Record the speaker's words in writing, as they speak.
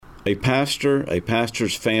A pastor, a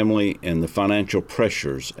pastor's family, and the financial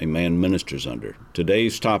pressures a man ministers under.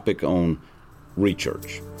 Today's topic on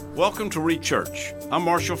ReChurch. Welcome to ReChurch. I'm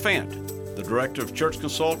Marshall Fant, the Director of Church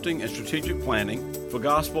Consulting and Strategic Planning for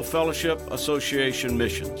Gospel Fellowship Association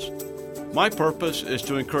Missions. My purpose is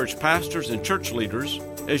to encourage pastors and church leaders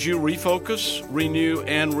as you refocus, renew,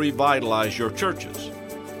 and revitalize your churches.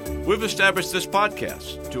 We've established this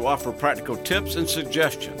podcast to offer practical tips and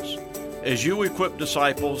suggestions as you equip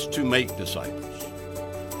disciples to make disciples.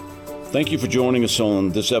 Thank you for joining us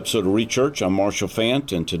on this episode of ReChurch. I'm Marshall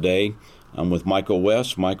Fant, and today I'm with Michael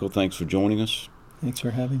West. Michael, thanks for joining us. Thanks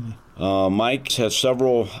for having me. Mike has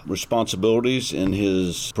several responsibilities in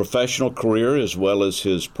his professional career as well as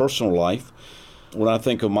his personal life. When I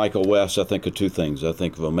think of Michael West, I think of two things. I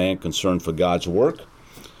think of a man concerned for God's work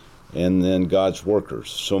and then God's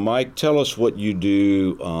workers. So, Mike, tell us what you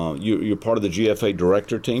do. You're part of the GFA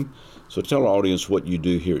director team. So tell our audience what you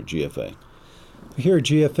do here at GFA. Here at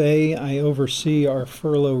GFA, I oversee our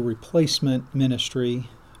furlough replacement ministry,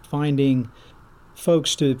 finding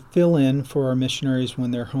folks to fill in for our missionaries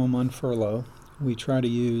when they're home on furlough. We try to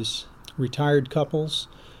use retired couples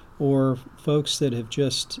or folks that have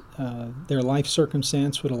just, their life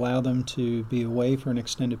circumstance would allow them to be away for an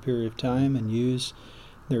extended period of time and use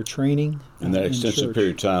their training. And that extensive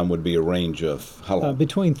period of time would be a range of how long?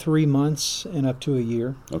 Between 3 months and up to a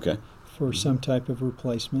year. Okay. For some type of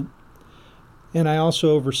replacement. And I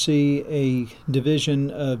also oversee a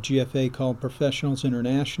division of GFA called Professionals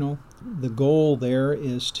International. The goal there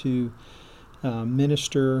is to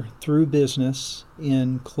minister through business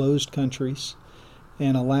in closed countries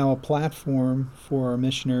and allow a platform for our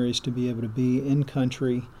missionaries to be able to be in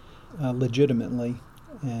country legitimately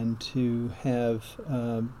and to have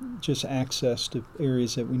just access to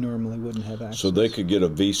areas that we normally wouldn't have access. So they could get a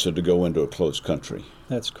visa to go into a closed country.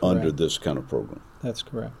 That's correct. Under this kind of program. That's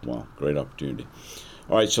correct. Wow, great opportunity.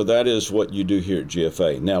 All right, so that is what you do here at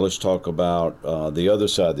GFA. Now let's talk about the other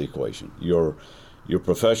side of the equation. Your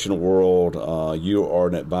professional world, you are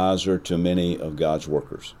an advisor to many of God's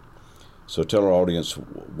workers. So tell our audience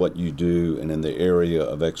what you do and in the area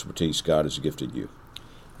of expertise God has gifted you.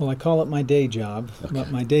 Well, I call it my day job, but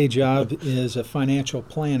my day job is a financial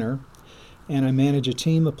planner, and I manage a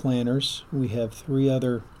team of planners. We have 3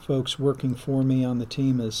 other folks working for me on the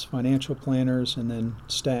team as financial planners and then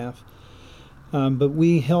staff. But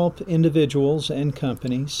we help individuals and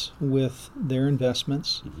companies with their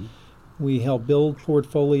investments. Mm-hmm. We help build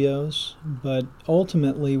portfolios, but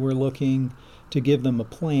ultimately we're looking to give them a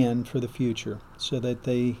plan for the future so that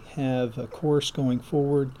they have a course going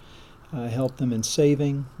forward. Help them in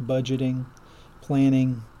saving, budgeting,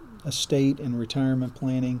 planning, estate and retirement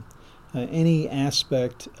planning. Any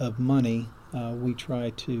aspect of money, we try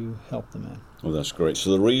to help them in. Well, that's great.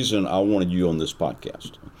 So the reason I wanted you on this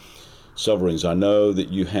podcast, several reasons. I know that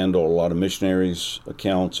you handle a lot of missionaries'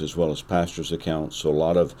 accounts as well as pastors' accounts. So a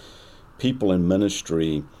lot of people in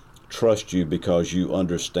ministry trust you because you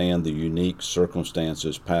understand the unique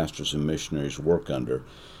circumstances pastors and missionaries work under.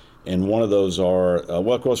 And one of those are,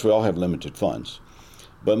 well, of course, we all have limited funds,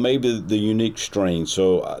 but maybe the unique strain.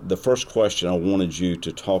 So the first question I wanted you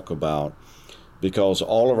to talk about, because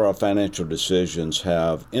all of our financial decisions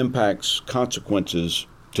have impacts, consequences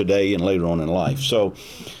today and later on in life. So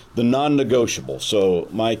the non-negotiable. So,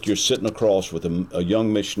 Mike, you're sitting across with a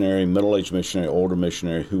young missionary, middle-aged missionary, older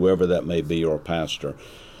missionary, whoever that may be, or a pastor.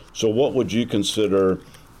 So what would you consider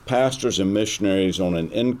pastors and missionaries on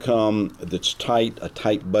an income that's tight, a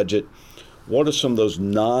tight budget? What are some of those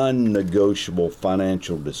non-negotiable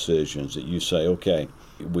financial decisions that you say, okay,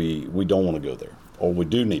 we don't want to go there, or we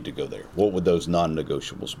do need to go there? What would those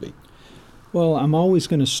non-negotiables be? Well, I'm always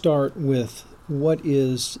going to start with what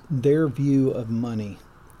is their view of money.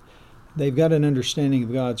 They've got an understanding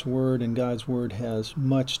of God's Word, and God's Word has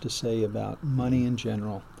much to say about money in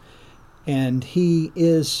general. And He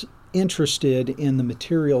is interested in the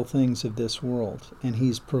material things of this world, and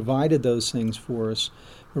He's provided those things for us.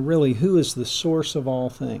 But really, who is the source of all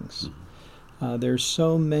things? There's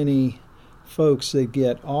so many folks that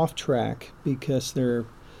get off track because they're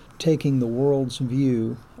taking the world's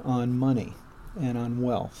view on money and on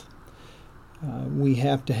wealth. We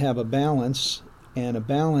have to have a balance, and a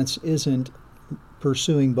balance isn't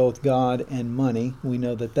pursuing both God and money. We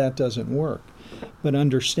know that that doesn't work. But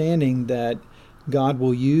understanding that God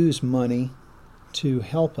will use money to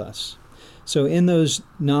help us. So in those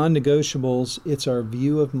non-negotiables, it's our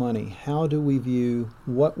view of money. How do we view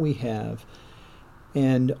what we have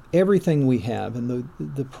and everything we have? And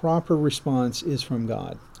the proper response is from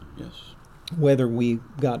God. Yes. Whether we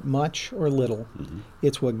got much or little,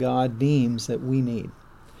 it's what God deems that we need.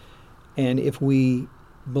 And if we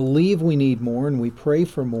believe we need more and we pray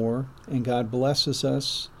for more, and God blesses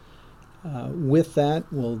us with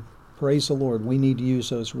that, well, praise the Lord. We need to use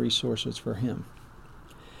those resources for Him.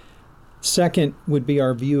 Second would be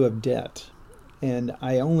our view of debt. And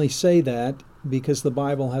I only say that because the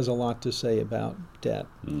Bible has a lot to say about debt.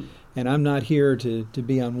 And I'm not here to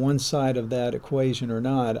be on one side of that equation or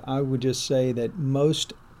not. I would just say that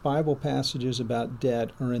most Bible passages about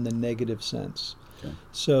debt are in the negative sense. Okay.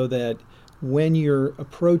 So that when you're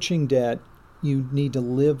approaching debt, you need to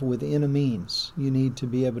live within a means. You need to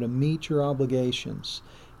be able to meet your obligations.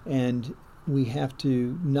 And we have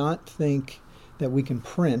to not think that we can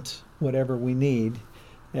print whatever we need,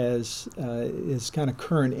 as is kind of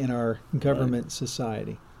current in our government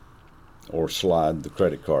society. Or slide the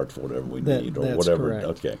credit card for whatever we need, or that's whatever. Correct.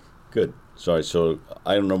 Okay, good. Sorry. So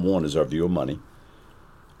item number 1 is our view of money.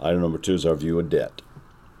 Item number 2 is our view of debt.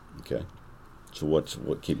 Okay. So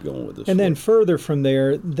what keep going with this? And then further from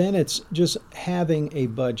there, then it's just having a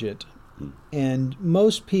budget. And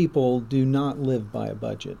most people do not live by a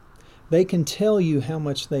budget. They can tell you how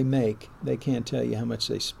much they make. They can't tell you how much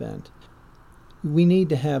they spend. We need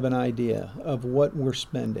to have an idea of what we're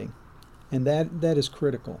spending, and that is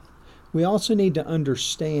critical. We also need to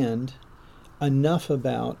understand enough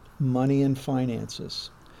about money and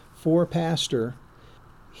finances. For a pastor,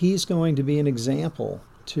 he's going to be an example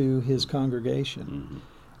to his congregation.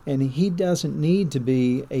 And he doesn't need to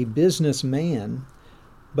be a businessman,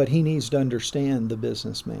 but he needs to understand the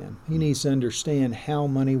businessman. He needs to understand how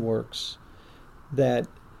money works, that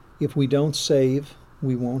if we don't save,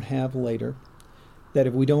 we won't have later, that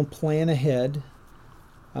if we don't plan ahead,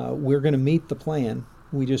 we're going to meet the plan,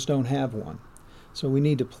 we just don't have one. So we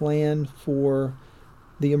need to plan for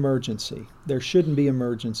the emergency. There shouldn't be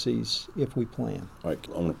emergencies if we plan. All right,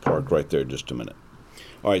 I'm going to park right there just a minute.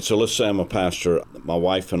 All right, so let's say I'm a pastor. My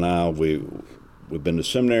wife and I, we've been to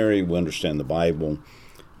seminary, we understand the Bible,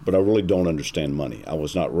 but I really don't understand money. I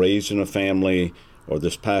was not raised in a family, or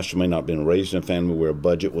this pastor may not have been raised in a family where a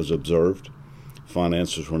budget was observed.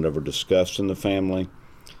 Finances were never discussed in the family.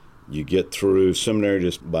 You get through seminary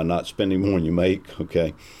just by not spending more than you make,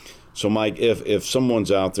 okay? So, Mike, if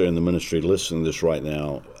someone's out there in the ministry listening to this right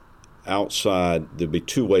now, outside, there'd be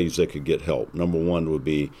 2 ways they could get help. Number 1 would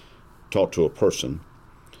be talk to a person.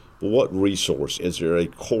 What resource? Is there a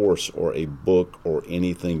course or a book or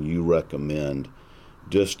anything you recommend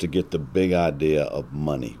just to get the big idea of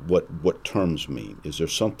money? What terms mean? Is there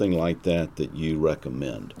something like that you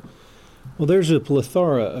recommend? Well, there's a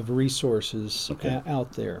plethora of resources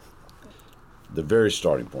out there. The very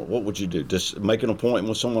starting point, what would you do? Just make an appointment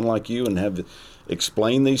with someone like you and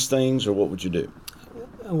explain these things, or what would you do?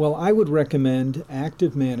 Well, I would recommend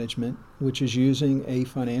Active Management, which is using a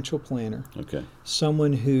financial planner. Okay.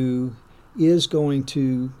 Someone who is going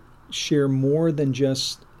to share more than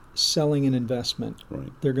just selling an investment. Right.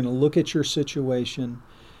 They're going to look at your situation.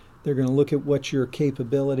 They're going to look at what your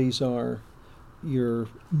capabilities are, your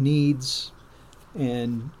needs,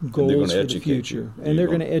 and goals for the future. And they're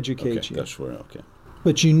going to educate you. That's where, okay.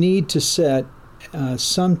 But you need to set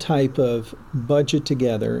some type of budget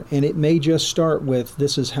together, and it may just start with,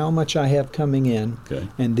 this is how much I have coming in,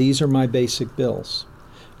 and these are my basic bills.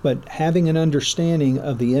 But having an understanding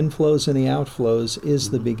of the inflows and the outflows is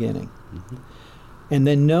the beginning. And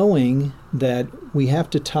then knowing that we have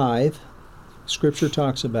to tithe. Scripture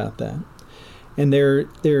talks about that. And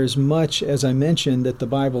there's much, as I mentioned, that the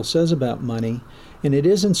Bible says about money, and it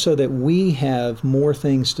isn't so that we have more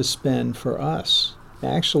things to spend for us.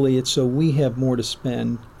 Actually, it's so we have more to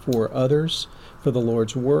spend for others, for the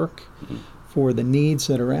Lord's work, for the needs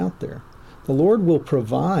that are out there. The Lord will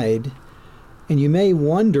provide, and you may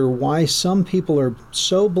wonder why some people are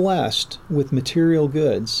so blessed with material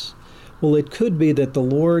goods. Well, it could be that the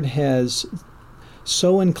Lord has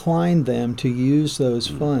so inclined them to use those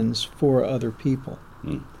funds for other people.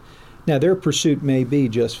 Now, their pursuit may be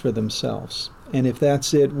just for themselves. And if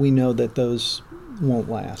that's it, we know that those won't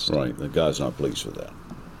last. Right. The God's not pleased with that.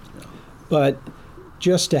 Yeah. But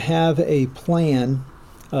just to have a plan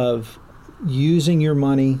of using your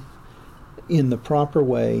money in the proper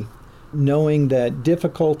way, knowing that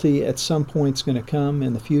difficulty at some point is going to come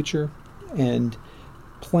in the future, and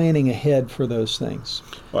planning ahead for those things.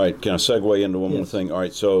 All right, can I segue into one more thing? All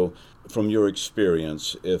right, so from your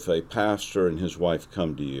experience, if a pastor and his wife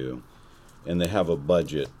come to you and they have a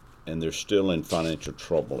budget and they're still in financial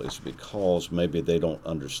trouble, it's because maybe they don't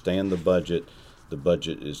understand the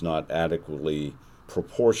budget is not adequately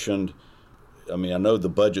proportioned. I mean, I know the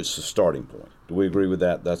budget's the starting point. Do we agree with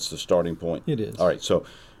that? That's the starting point? It is. All right, so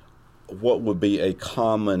what would be a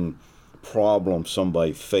common problem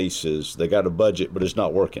somebody faces? They got a budget, but it's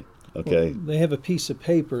not working. Okay. Well, they have a piece of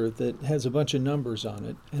paper that has a bunch of numbers on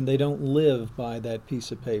it, and they don't live by that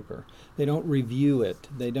piece of paper. They don't review it.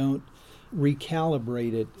 They don't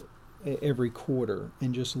recalibrate it every quarter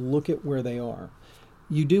and just look at where they are.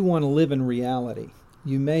 You do want to live in reality.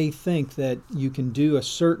 You may think that you can do a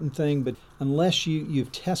certain thing, but unless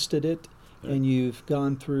you've tested it and you've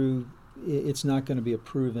gone through, it's not going to be a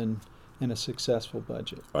proven and a successful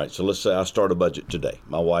budget. All right, so let's say I start a budget today.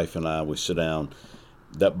 My wife and I, we sit down.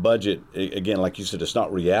 That budget, again, like you said, it's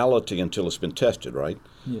not reality until it's been tested, right?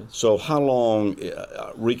 Yes. So how long,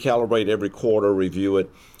 recalibrate every quarter, review it,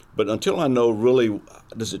 but until I know really,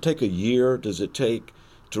 does it take a year? Does it take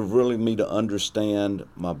to really me to understand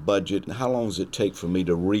my budget? And how long does it take for me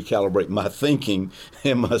to recalibrate my thinking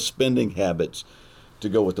and my spending habits to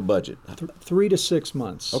go with the budget? 3 to 6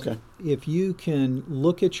 months. Okay. If you can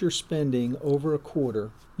look at your spending over a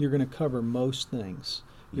quarter, you're going to cover most things,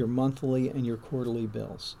 your monthly and your quarterly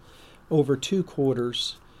bills. Over 2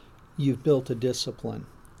 quarters, you've built a discipline.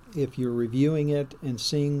 If you're reviewing it and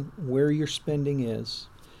seeing where your spending is,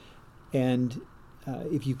 and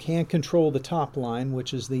if you can't control the top line,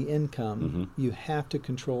 which is the income, you have to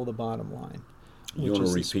control the bottom line. You want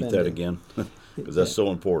to repeat that again? Because that's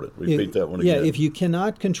so important. Repeat that one again. Yeah, if you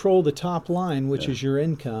cannot control the top line, which is your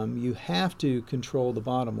income, you have to control the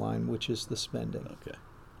bottom line, which is the spending. Okay.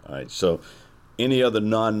 All right. So any other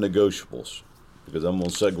non-negotiables? Because I'm going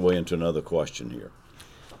to segue into another question here.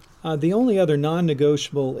 The only other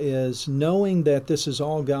non-negotiable is knowing that this is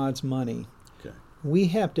all God's money. Okay. We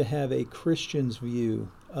have to have a Christian's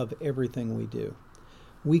view of everything we do.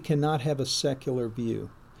 We cannot have a secular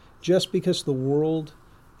view. Just because the world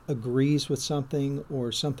agrees with something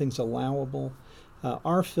or something's allowable,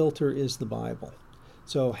 our filter is the Bible.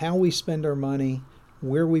 So how we spend our money,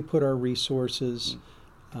 where we put our resources,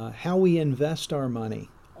 how we invest our money,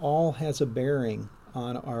 all has a bearing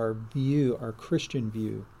on our view, our Christian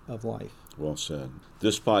view of life. Well said.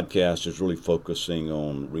 This podcast is really focusing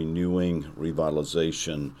on renewing,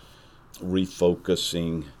 revitalization,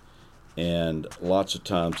 refocusing, and lots of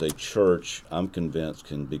times a church, I'm convinced,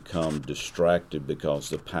 can become distracted because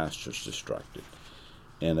the pastor's distracted.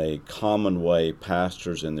 And a common way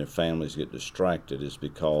pastors and their families get distracted is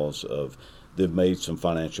because of they've made some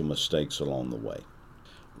financial mistakes along the way.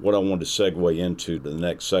 What I want to segue into the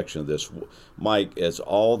next section of this, Mike, as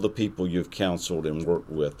all the people you've counseled and worked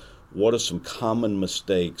with, what are some common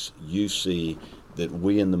mistakes you see that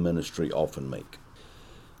we in the ministry often make?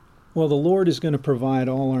 Well, the Lord is going to provide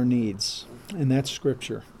all our needs, and that's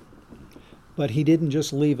Scripture. But He didn't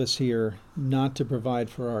just leave us here not to provide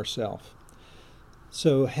for ourselves.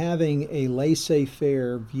 So having a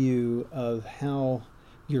laissez-faire view of how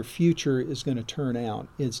your future is going to turn out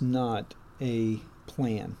is not a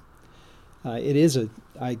plan. It is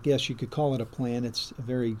I guess you could call it a plan. It's a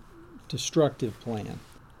very destructive plan.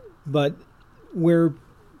 But where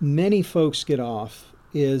many folks get off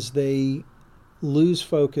is they lose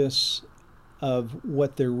focus of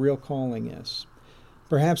what their real calling is.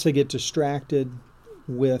 Perhaps they get distracted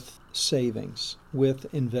with savings,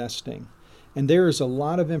 with investing. And there is a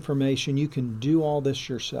lot of information. You can do all this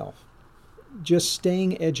yourself. Just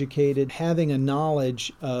staying educated, having a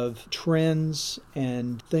knowledge of trends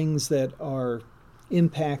and things that are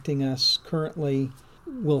impacting us currently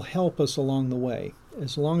will help us along the way,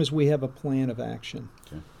 as long as we have a plan of action.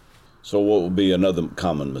 Okay. So what would be another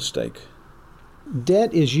common mistake?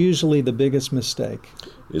 Debt is usually the biggest mistake.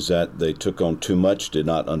 Is that they took on too much, did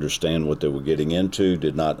not understand what they were getting into,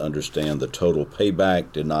 did not understand the total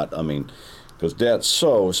payback, because debt's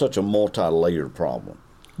such a multi-layered problem.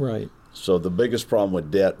 Right. So the biggest problem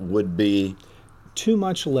with debt would be? Too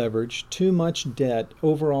much leverage, too much debt,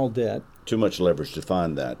 overall debt. Too much leverage.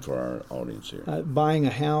 Define that for our audience here. Buying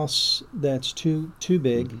a house that's too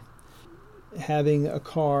big, having a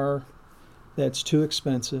car that's too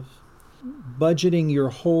expensive, budgeting your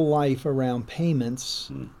whole life around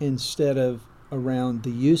payments instead of around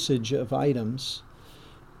the usage of items,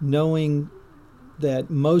 knowing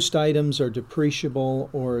that most items are depreciable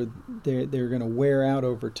or they're going to wear out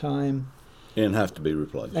over time. And have to be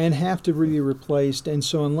replaced. And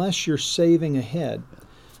so unless you're saving ahead,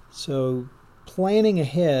 so planning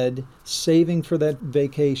ahead, saving for that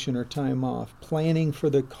vacation or time off, planning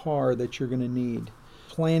for the car that you're going to need,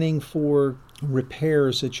 planning for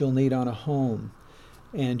repairs that you'll need on a home,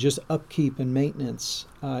 and just upkeep and maintenance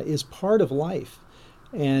is part of life.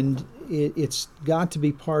 And it's got to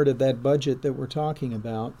be part of that budget that we're talking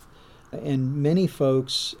about. And many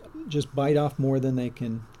folks just bite off more than they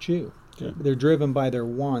can chew. Okay. They're driven by their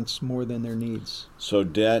wants more than their needs. So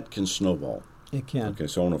debt can snowball. It can. Okay,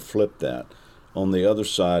 so I want to flip that. On the other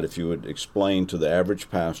side, if you would explain to the average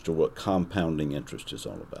pastor what compounding interest is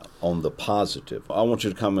all about, on the positive. I want you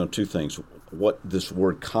to comment on two things: what this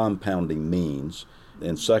word compounding means,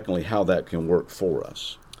 and secondly, how that can work for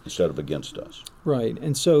us instead of against us. Right.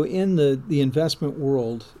 And so in the investment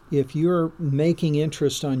world, if you're making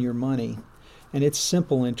interest on your money, and it's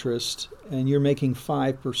simple interest, and you're making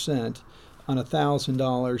 5%, on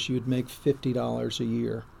 $1,000, you'd make $50 a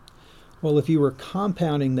year. Well, if you were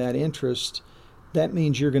compounding that interest, that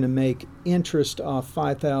means you're going to make interest off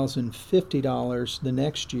 $5,050 the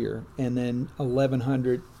next year, and then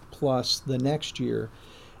 $1,100 plus the next year.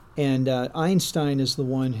 And Einstein is the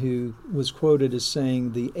one who was quoted as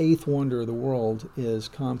saying the eighth wonder of the world is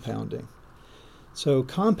compounding. So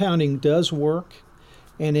compounding does work,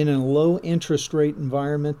 and in a low interest rate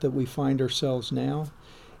environment that we find ourselves now,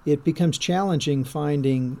 it becomes challenging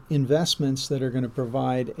finding investments that are going to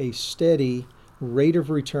provide a steady rate of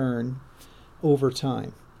return over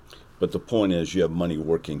time. But the point is, you have money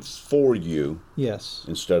working for you, yes,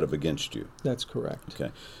 instead of against you. That's correct.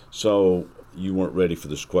 Okay. So you weren't ready for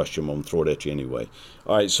this question, but I'm going to throw it at you anyway.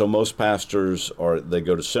 All right, so most pastors they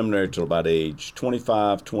go to seminary till about age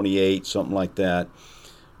 25, 28, something like that.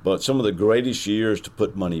 But some of the greatest years to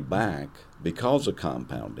put money back because of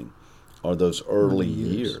compounding are those early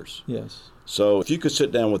years. Yes. So if you could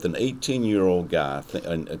sit down with an 18-year-old guy,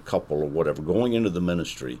 a couple or whatever, going into the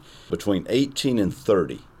ministry between 18 and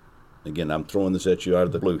 30, again, I'm throwing this at you out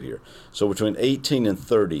of the blue here. So between 18 and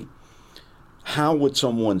 30, how would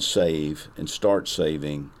someone save and start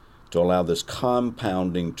saving to allow this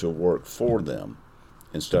compounding to work for them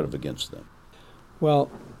instead of against them?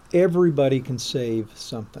 Well, everybody can save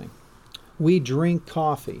something. We drink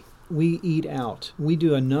coffee. We eat out. We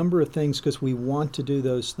do a number of things because we want to do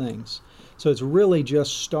those things. So it's really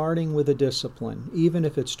just starting with a discipline, even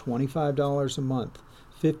if it's $25 a month,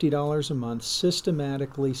 $50 a month,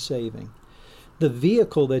 systematically saving. The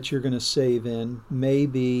vehicle that you're going to save in may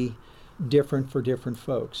be different for different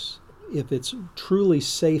folks. If it's truly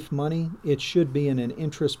safe money, it should be in an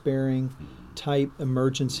interest-bearing type,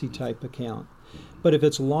 emergency type account. But if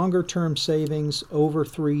it's longer-term savings over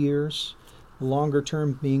 3 years,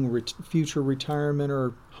 longer-term being future retirement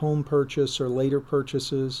or home purchase or later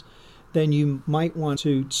purchases, then you might want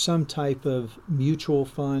to some type of mutual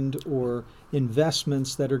fund or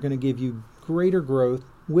investments that are going to give you greater growth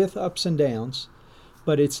with ups and downs.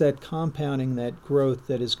 But it's that compounding, that growth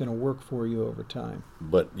that is going to work for you over time.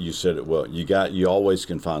 But you said it well. You always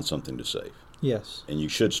can find something to save. Yes. And you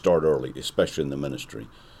should start early, especially in the ministry.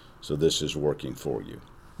 So this is working for you.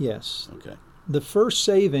 Yes. Okay. The first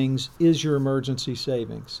savings is your emergency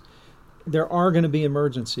savings. There are going to be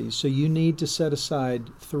emergencies, so you need to set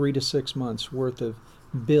aside 3 to 6 months worth of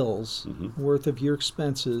bills, worth of your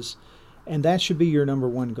expenses, and that should be your number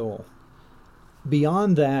one goal.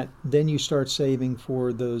 Beyond that, then you start saving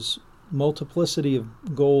for those multiplicity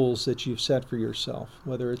of goals that you've set for yourself,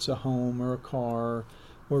 whether it's a home or a car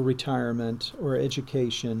or retirement or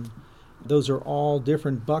education. Those are all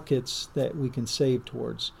different buckets that we can save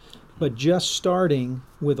towards. But just starting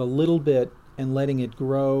with a little bit and letting it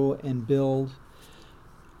grow and build.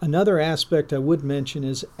 Another aspect I would mention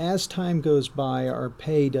is as time goes by, our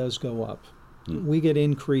pay does go up. We get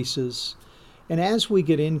increases. And as we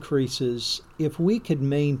get increases, if we could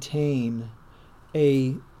maintain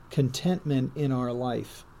a contentment in our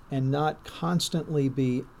life and not constantly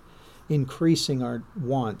be increasing our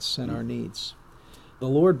wants and our needs, the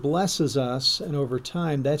Lord blesses us, and over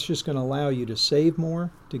time, that's just going to allow you to save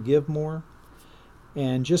more, to give more,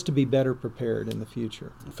 and just to be better prepared in the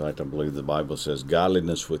future. In fact, I believe the Bible says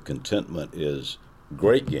godliness with contentment is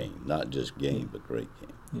great gain, not just gain, but great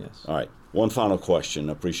gain. Yes. All right, one final question.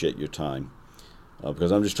 I appreciate your time.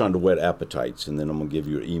 Because I'm just trying to whet appetites, and then I'm going to give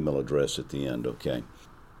you your email address at the end, okay?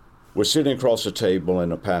 We're sitting across the table,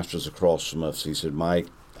 and the pastor's across from us. He said, Mike,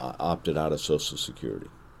 I opted out of Social Security.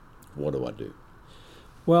 What do I do?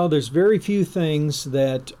 Well, there's very few things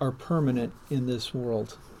that are permanent in this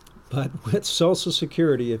world. But with Social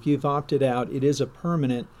Security, if you've opted out, it is a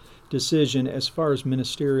permanent decision as far as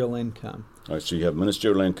ministerial income. All right, so you have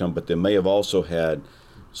ministerial income, but they may have also had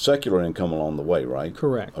secular income along the way, right?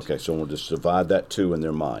 Correct. Okay, so we'll just divide that too in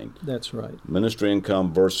their mind. That's right. Ministry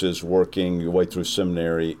income versus working your way through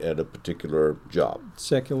seminary at a particular job.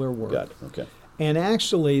 Secular work. Got it, okay. And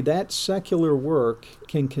actually, that secular work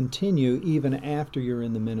can continue even after you're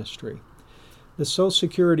in the ministry. The Social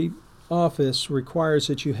Security office requires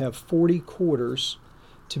that you have 40 quarters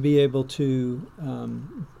to be able to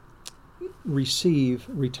receive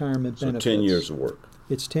retirement benefits. So 10 years of work.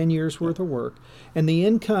 It's 10 years worth of work. And the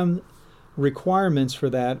income requirements for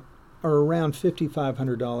that are around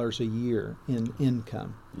 $5,500 a year in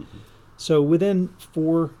income. So within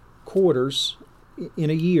 4 quarters in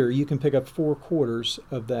a year, you can pick up 4 quarters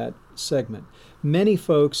of that segment. Many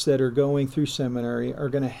folks that are going through seminary are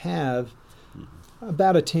going to have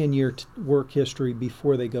about a 10-year work history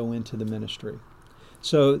before they go into the ministry.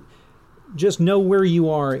 So just know where you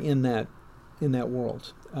are in that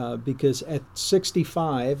world, because at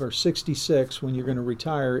 65 or 66, when you're going to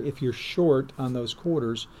retire, if you're short on those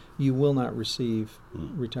quarters, you will not receive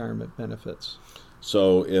retirement benefits.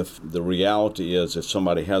 So if the reality is, if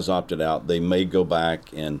somebody has opted out, they may go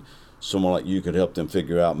back, and someone like you could help them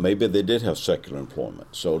figure out maybe they did have secular employment.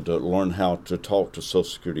 So to learn how to talk to Social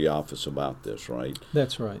Security office about this, right?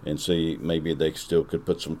 That's right. And see, maybe they still could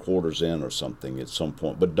put some quarters in or something at some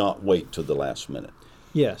point, but not wait till the last minute.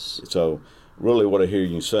 Yes. So really what I hear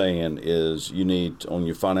you saying is you need, on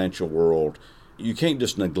your financial world, you can't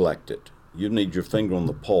just neglect it. You need your finger on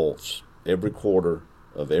the pulse every quarter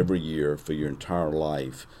of every year for your entire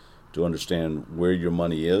life to understand where your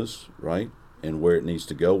money is, right? And where it needs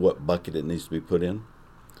to go, what bucket it needs to be put in.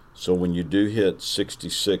 So when you do hit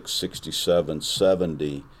 66, 67,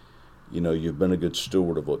 70, you've been a good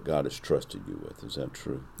steward of what God has trusted you with. Is that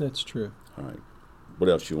true? That's true. All right. What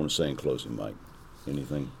else you want to say in closing, Mike?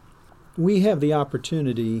 Anything? We have the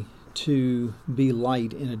opportunity to be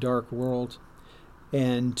light in a dark world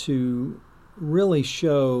and to really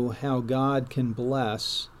show how God can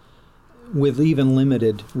bless with even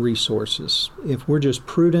limited resources. If we're just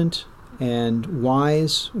prudent and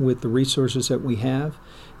wise with the resources that we have,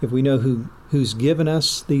 if we know who's given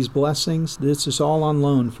us these blessings, this is all on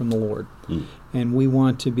loan from the Lord. And we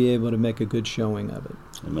want to be able to make a good showing of it.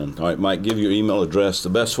 Amen. All right, Mike, give your email address, the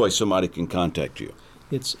best way somebody can contact you.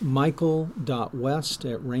 It's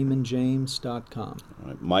michael.west@raymondjames.com. All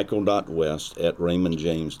right,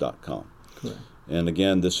 michael.west@raymondjames.com. Correct. And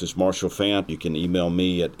again, this is Marshall Fant. You can email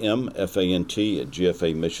me at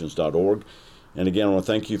mfant@gfamissions.org. And again, I want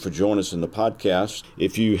to thank you for joining us in the podcast.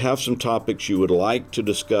 If you have some topics you would like to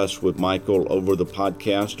discuss with Michael over the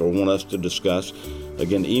podcast or want us to discuss,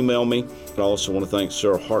 again, email me. I also want to thank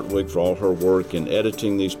Sarah Hartwig for all her work in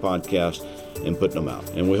editing these podcasts and putting them out.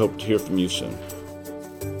 And we hope to hear from you soon.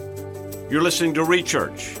 You're listening to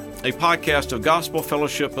ReChurch, a podcast of Gospel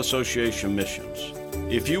Fellowship Association Missions.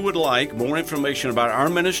 If you would like more information about our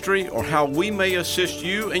ministry or how we may assist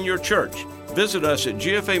you and your church, visit us at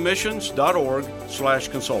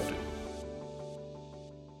gfamissions.org/consulting.